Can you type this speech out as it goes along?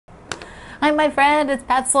Hi my friend, it's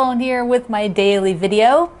Pat Sloan here with my daily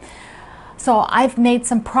video. So I've made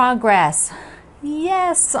some progress,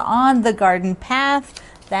 yes, on the garden path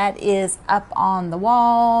that is up on the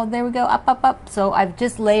wall. There we go, up, up, up. So I've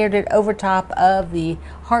just layered it over top of the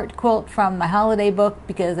heart quilt from my holiday book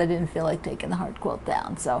because I didn't feel like taking the heart quilt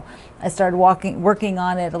down. So I started working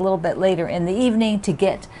on it a little bit later in the evening to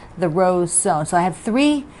get the rows sewn. So I have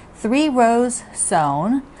three rows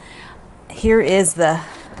sewn. Here's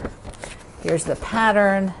the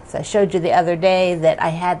pattern. So I showed you the other day that I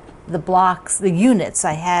had the blocks, the units.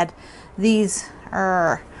 I had these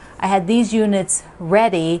units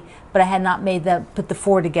ready, but I had not put the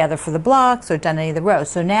four together for the blocks or done any of the rows.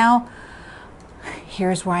 So now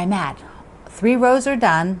here's where I'm at. 3 rows are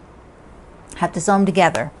done. Have to sew them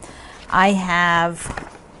together. I have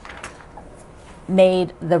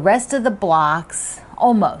made the rest of the blocks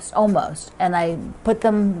almost, and I put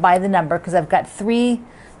them by the number because I've got 3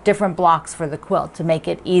 different blocks for the quilt to make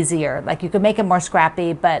it easier. Like you could make it more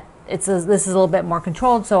scrappy, but this is a little bit more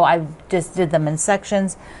controlled, so I just did them in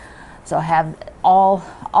sections. So I have all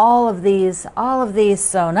of these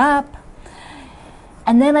sewn up.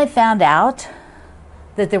 And then I found out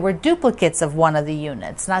that there were duplicates of one of the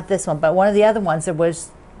units, not this one, but one of the other ones. There was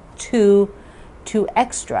two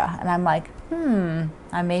extra, and I'm like,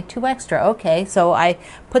 I made 2 extra. Okay, so I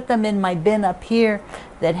put them in my bin up here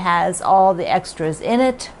that has all the extras in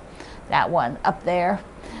it. That one up there.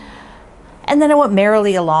 And then I went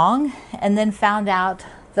merrily along and then found out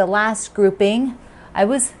the last grouping I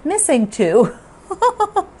was missing 2.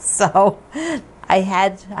 So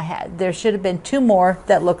there should have been 2 more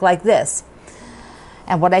that look like this.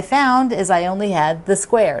 And what I found is I only had the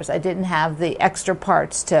squares. I didn't have the extra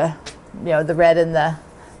parts to, the red and the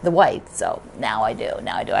white. So now I do.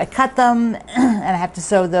 I cut them and I have to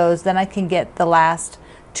sew those. Then I can get the last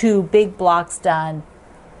 2 big blocks done.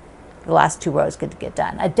 The last 2 rows get to get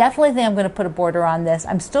done. I definitely think I'm going to put a border on this.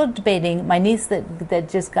 I'm still debating. My niece that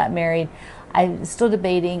just got married, I'm still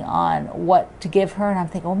debating on what to give her. And I'm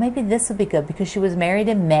thinking, well, maybe this would be good because she was married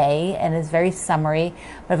in May and is very summery.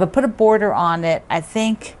 But if I put a border on it, I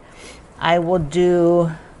think I will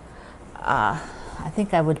do,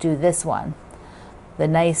 this one. The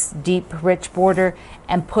nice, deep, rich border,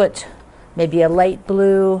 and put maybe a light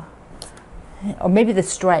blue, or maybe the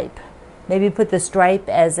stripe. Maybe put the stripe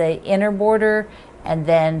as a inner border, and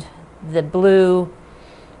then the blue,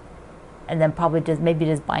 and then probably just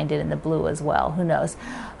bind it in the blue as well. Who knows?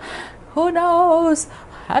 Who knows?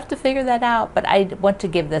 I have to figure that out. But I want to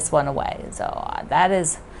give this one away. So that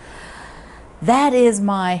is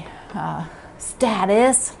my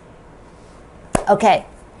status. Okay,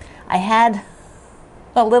 I had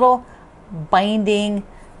a little binding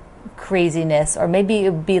craziness, or maybe it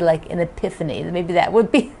would be like an epiphany. Maybe that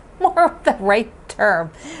would be more of the right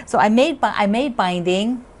term. So I made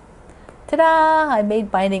binding. Ta-da! I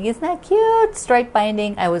made binding. Isn't that cute? Stripe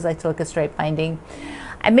binding. I always like to look at stripe binding.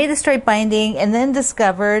 I made the stripe binding and then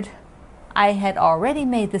discovered I had already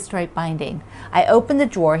made the stripe binding. I opened the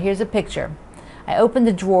drawer. Here's a picture. I opened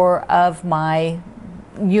the drawer of my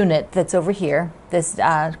unit that's over here, this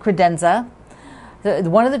credenza.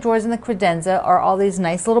 One of the drawers in the credenza are all these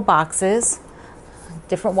nice little boxes,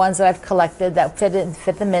 different ones that I've collected that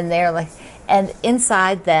fit them in there, and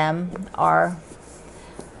inside them are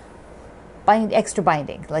extra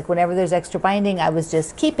binding. Like whenever there's extra binding, I was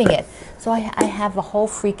just keeping it. So I have a whole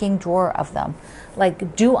freaking drawer of them.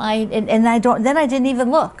 Like, do I? And I don't. Then I didn't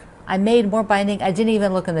even look. I made more binding. I didn't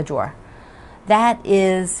even look in the drawer. That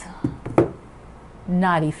is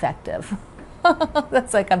not effective.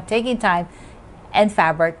 That's like I'm taking time and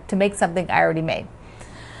fabric to make something I already made.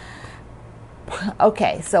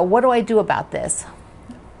 Okay, so what do I do about this?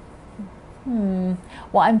 Well,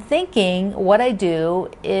 I'm thinking what I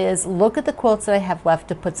do is look at the quilts that I have left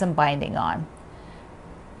to put some binding on.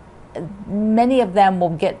 Many of them will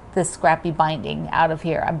get this scrappy binding out of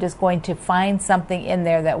here. I'm just going to find something in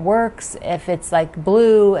there that works. If it's like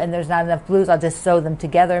blue and there's not enough blues, I'll just sew them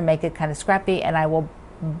together, make it kind of scrappy, and I will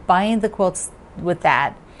bind the quilts with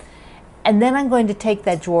that. And then I'm going to take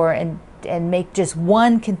that drawer and make just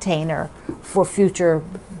one container for future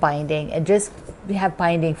binding, and just have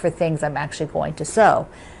binding for things I'm actually going to sew.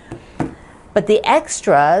 But the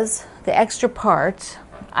extra parts,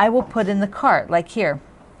 I will put in the cart. Like here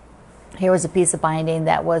was a piece of binding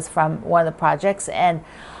that was from one of the projects, and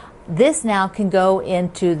this now can go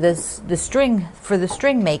into the string for the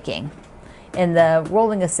string making in the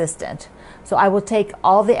rolling assistant. So I will take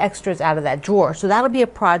all the extras out of that drawer. So that'll be a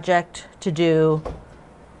project to do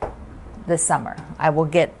this summer. I will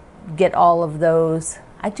get all of those.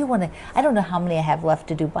 I don't know how many I have left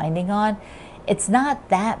to do binding on. It's not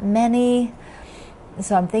that many,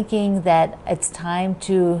 so I'm thinking that it's time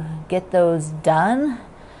to get those done.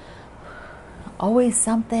 Always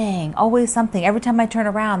something, always something. Every time I turn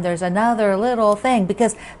around, there's another little thing,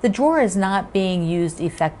 because the drawer is not being used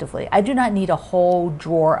effectively. I do not need a whole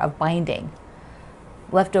drawer of binding,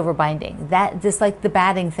 leftover binding. That, just like the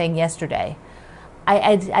batting thing yesterday,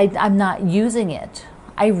 I'm not using it.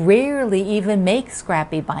 I rarely even make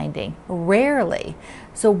scrappy binding, rarely.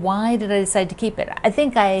 So why did I decide to keep it? I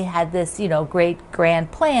think I had this, great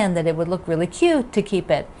grand plan that it would look really cute to keep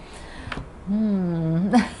it.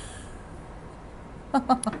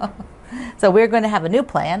 So we're going to have a new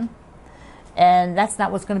plan, and that's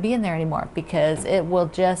not what's going to be in there anymore, because it will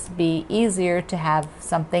just be easier to have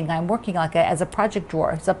something I'm working on as a project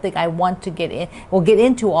drawer, something I want to get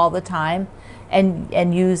into all the time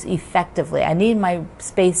and use effectively. I need my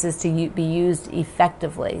spaces to be used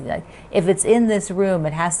effectively. Like, if it's in this room,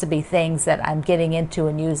 it has to be things that I'm getting into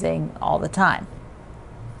and using all the time.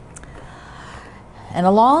 And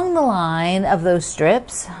along the line of those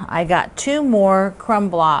strips, I got 2 more crumb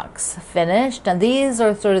blocks finished. And these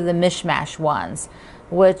are sort of the mishmash ones,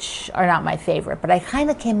 which are not my favorite. But I kind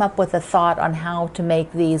of came up with a thought on how to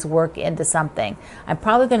make these work into something. I'm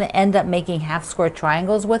probably going to end up making half square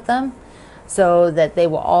triangles with them, so that they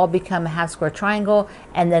will all become a half square triangle.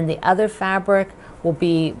 And then the other fabric will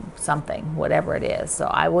be something, whatever it is. So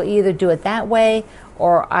I will either do it that way,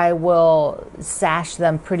 or I will sash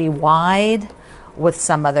them pretty wide with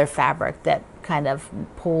some other fabric that kind of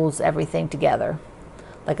pulls everything together,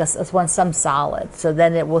 like some solid. So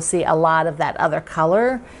then it will see a lot of that other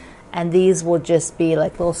color, and these will just be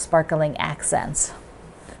like little sparkling accents.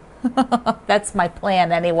 That's my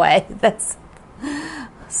plan anyway. That's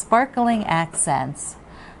sparkling accents.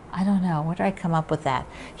 I don't know, where did I come up with that?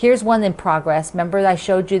 Here's one in progress. Remember I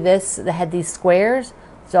showed you this that had these squares?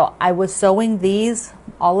 So I was sewing these,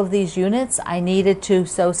 all of these units. I needed to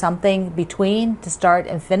sew something between to start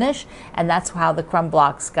and finish, and that's how the crumb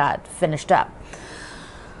blocks got finished up.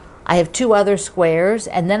 I have 2 other squares,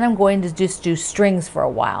 and then I'm going to just do strings for a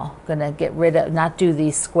while. I'm going to get rid of, not do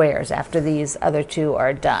these squares after these other 2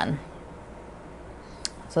 are done.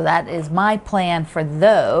 So that is my plan for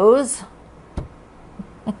those.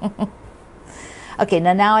 Okay,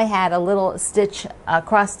 now I had a little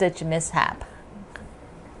cross stitch mishap.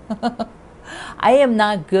 I am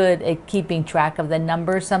not good at keeping track of the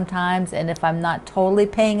numbers sometimes, and if I'm not totally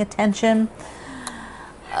paying attention,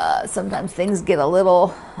 sometimes things get a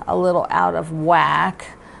little out of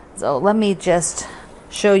whack. So let me just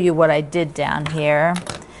show you what I did down here,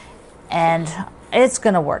 and it's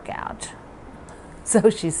gonna work out. So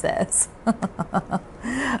she says.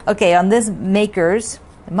 Okay, on this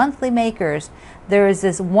monthly makers, there is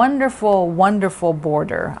this wonderful, wonderful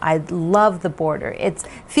border. I love the border. It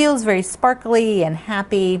feels very sparkly and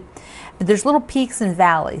happy. But there's little peaks and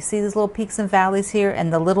valleys. See these little peaks and valleys here,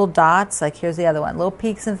 and the little dots? Like, here's the other one. Little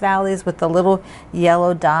peaks and valleys with the little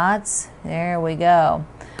yellow dots. There we go.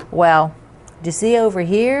 Well, do you see over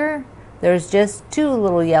here? There's just 2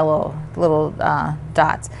 little yellow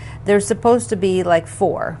dots. There's supposed to be like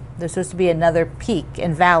 4. There's supposed to be another peak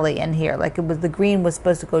and valley in here. Like, the green was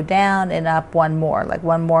supposed to go down and up one more, like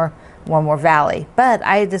one more valley. But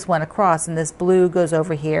I just went across, and this blue goes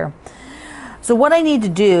over here. So what I need to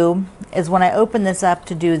do is, when I open this up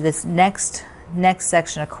to do this next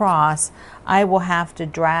section across, I will have to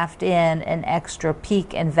draft in an extra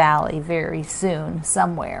peak and valley very soon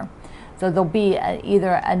somewhere. So there'll be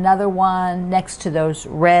either another one next to those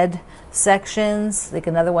red sections, like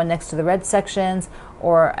another one next to the red sections,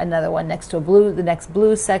 or another one next to the next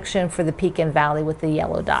blue section for the peak and valley with the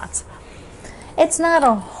yellow dots. It's not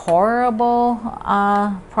a horrible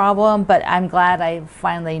problem, but I'm glad I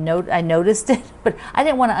finally noticed it. But I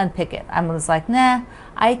didn't want to unpick it. I was like, nah,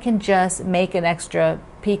 I can just make an extra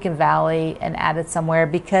peak and valley and add it somewhere,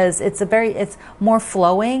 because it's more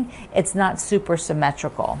flowing. It's not super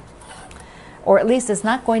symmetrical. Or at least it's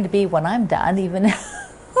not going to be when I'm done, even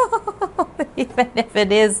if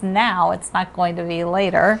it is now, it's not going to be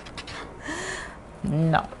later.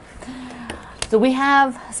 No. So we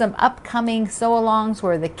have some upcoming sew-alongs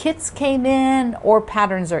where the kits came in or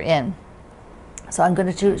patterns are in. So I'm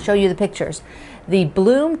going to show you the pictures. The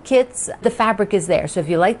bloom kits, the fabric is there. So if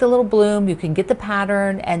you like the little bloom, you can get the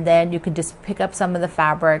pattern, and then you can just pick up some of the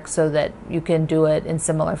fabric so that you can do it in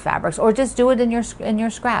similar fabrics, or just do it in your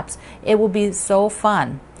scraps. It will be so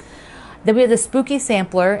fun. Then we have the spooky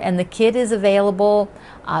sampler, and the kit is available.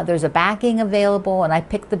 There's a backing available, and I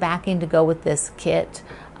picked the backing to go with this kit.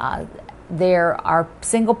 There are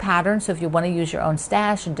single patterns, so if you want to use your own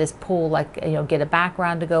stash and just pull, like, get a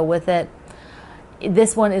background to go with it.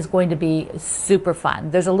 This one is going to be super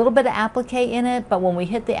fun. There's a little bit of applique in it, but when we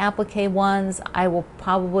hit the applique ones, I will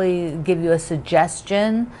probably give you a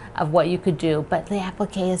suggestion of what you could do. But the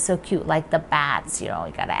applique is so cute, like the bats, you know,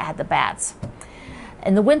 you gotta add the bats.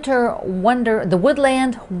 And the winter wonder, the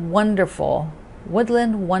woodland wonderful,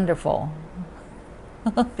 woodland wonderful.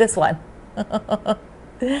 This one.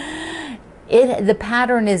 The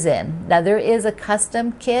pattern is in. Now there is a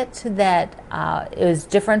custom kit that is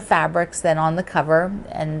different fabrics than on the cover,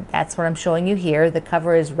 and that's what I'm showing you here. The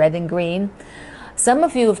cover is red and green. Some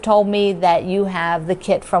of you have told me that you have the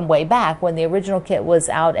kit from way back when the original kit was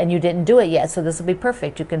out and you didn't do it yet, so this will be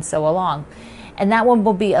perfect. You can sew along. And that one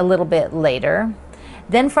will be a little bit later.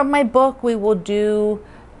 Then from my book, we will do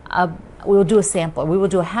a sampler. We will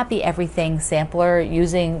do a Happy Everything sampler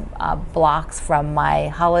using blocks from my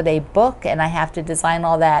holiday book, and I have to design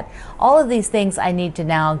all that. All of these things I need to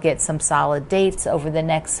now get some solid dates over the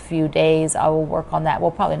next few days. I will work on that.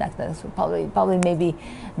 Well, probably not this. Probably maybe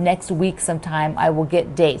next week sometime I will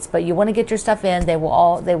get dates. But you want to get your stuff in. They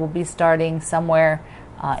will be starting somewhere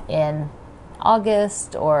in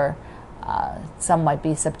August, or some might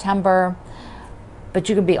be September. But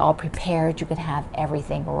you can be all prepared. You can have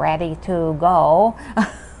everything ready to go.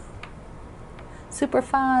 Super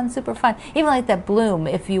fun, super fun. Even like that bloom,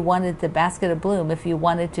 if you wanted the basket of bloom, if you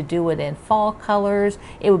wanted to do it in fall colors,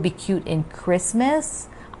 it would be cute in Christmas.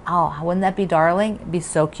 Oh, wouldn't that be darling? It'd be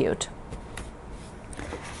so cute.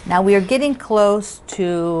 Now we are getting close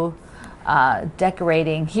to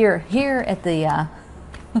decorating here at the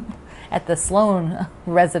at the Sloan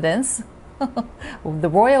residence. The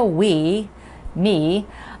royal me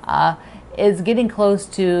is getting close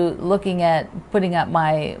to looking at putting up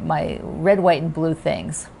my red, white, and blue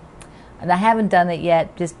things. And I haven't done it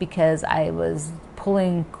yet just because I was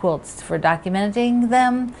pulling quilts for documenting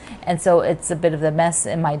them. And so it's a bit of a mess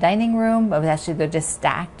in my dining room. But actually, they're just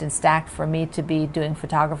stacked and stacked for me to be doing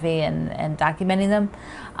photography and documenting them.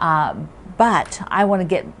 But I want to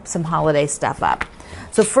get some holiday stuff up.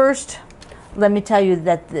 So first, let me tell you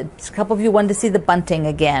that a couple of you wanted to see the bunting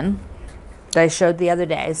again that I showed the other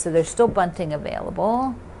day. So there's still bunting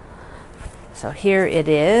available. So here it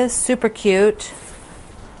is, super cute.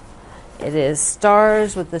 It is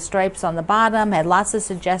stars with the stripes on the bottom. I had lots of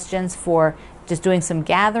suggestions for just doing some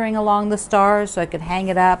gathering along the stars so I could hang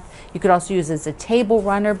it up. You could also use it as a table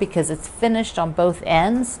runner because it's finished on both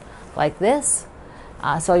ends like this.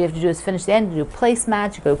 So all you have to do is finish the end, you do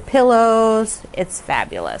placemats, you go pillows. It's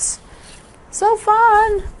fabulous. So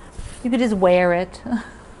fun. You could just wear it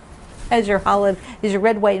as your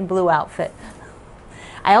red, white, and blue outfit.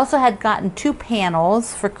 I also had gotten 2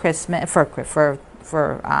 panels for Christmas, for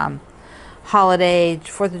holiday,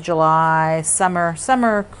 4th of July,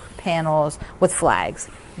 summer panels with flags.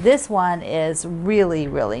 This one is really,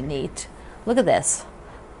 really neat. Look at this.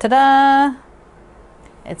 Ta-da!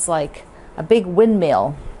 It's like a big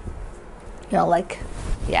windmill. You know, like,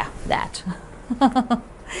 yeah, that.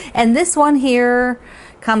 And this one here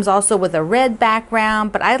comes also with a red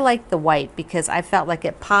background, but I like the white because I felt like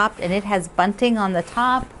it popped, and it has bunting on the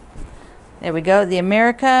top. There we go, the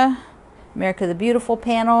America the Beautiful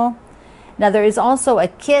panel. Now there is also a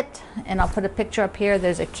kit, and I'll put a picture up here.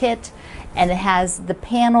 There's a kit, and it has the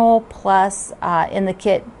panel plus in the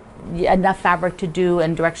kit enough fabric to do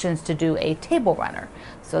and directions to do a table runner.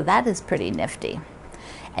 So that is pretty nifty.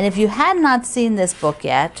 And if you had not seen this book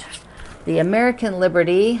yet, The American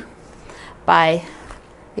Liberty by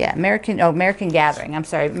American Gathering. I'm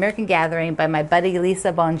sorry, American Gathering by my buddy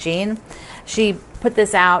Lisa Bongine. She put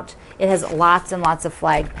this out. It has lots and lots of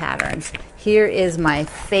flag patterns. Here is my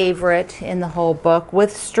favorite in the whole book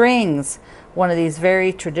with strings. One of these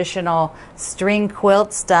very traditional string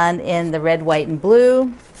quilts done in the red, white, and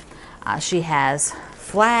blue. She has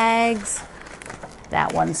flags.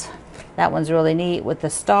 That one's really neat with the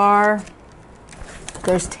star.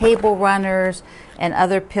 There's table runners and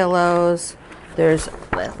other pillows. There's,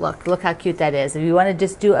 look how cute that is. If you want to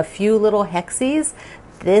just do a few little hexies,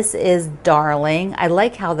 this is darling. I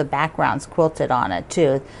like how the background's quilted on it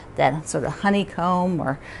too. That sort of honeycomb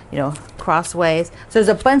or, you know, crossways. So there's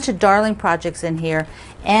a bunch of darling projects in here.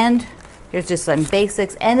 And here's just some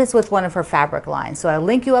basics. And it's with one of her fabric lines. So I'll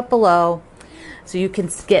link you up below so you can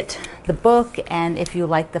get the book. And if you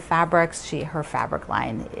like the fabrics, her fabric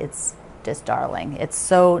line, it's just darling. It's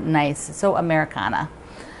so nice. It's so Americana.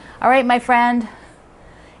 All right, my friend,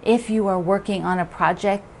 if you are working on a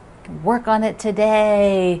project, work on it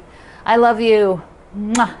today. I love you.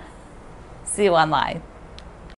 Mwah. See you online.